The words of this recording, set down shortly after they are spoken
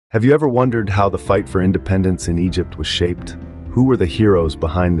Have you ever wondered how the fight for independence in Egypt was shaped? Who were the heroes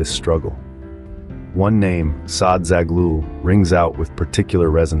behind this struggle? One name, Saad Zaghloul, rings out with particular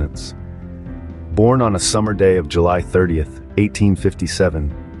resonance. Born on a summer day of July 30th,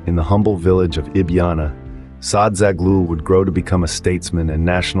 1857, in the humble village of Ibyana, Saad Zaghloul would grow to become a statesman and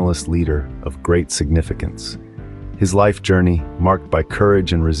nationalist leader of great significance. His life journey, marked by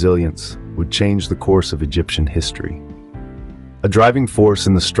courage and resilience, would change the course of Egyptian history. A driving force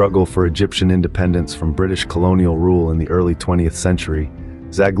in the struggle for Egyptian independence from British colonial rule in the early 20th century,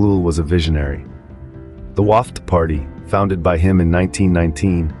 Zaghloul was a visionary. The Wafd Party, founded by him in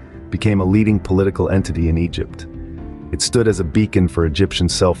 1919, became a leading political entity in Egypt. It stood as a beacon for Egyptian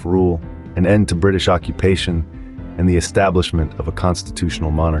self-rule, an end to British occupation, and the establishment of a constitutional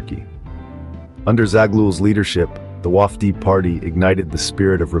monarchy. Under Zaghloul's leadership, the Wafd Party ignited the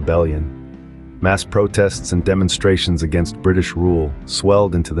spirit of rebellion. Mass protests and demonstrations against British rule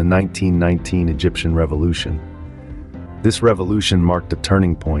swelled into the 1919 Egyptian Revolution. This revolution marked a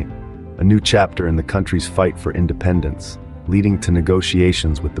turning point, a new chapter in the country's fight for independence, leading to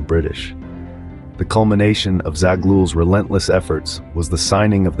negotiations with the British. The culmination of Zaghloul's relentless efforts was the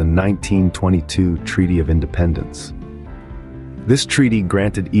signing of the 1922 Treaty of Independence. This treaty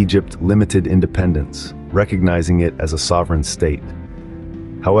granted Egypt limited independence, recognizing it as a sovereign state.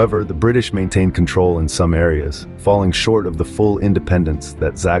 However, the British maintained control in some areas, falling short of the full independence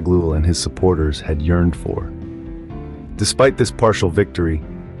that Zaghloul and his supporters had yearned for. Despite this partial victory,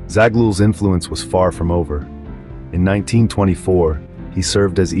 Zaghloul's influence was far from over. In 1924, he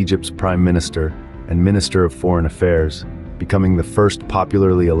served as Egypt's prime minister and Minister of Foreign Affairs, becoming the first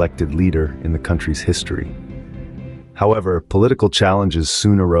popularly elected leader in the country's history. However, political challenges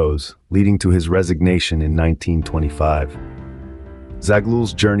soon arose, leading to his resignation in 1925.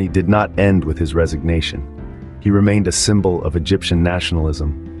 Zaghloul's journey did not end with his resignation. He remained a symbol of Egyptian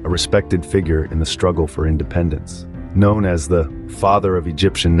nationalism, a respected figure in the struggle for independence. Known as the father of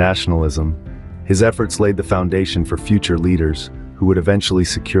Egyptian nationalism, his efforts laid the foundation for future leaders who would eventually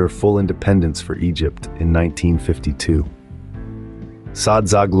secure full independence for Egypt in 1952. Saad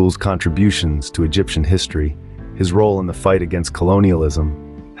Zaghloul's contributions to Egyptian history, his role in the fight against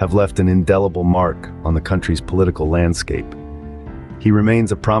colonialism, have left an indelible mark on the country's political landscape. He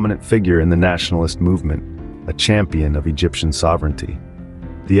remains a prominent figure in the nationalist movement, a champion of Egyptian sovereignty.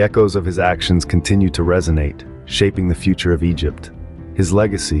 The echoes of his actions continue to resonate, shaping the future of Egypt. His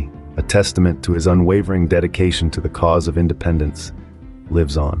legacy, a testament to his unwavering dedication to the cause of independence,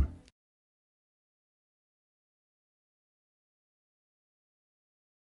 lives on.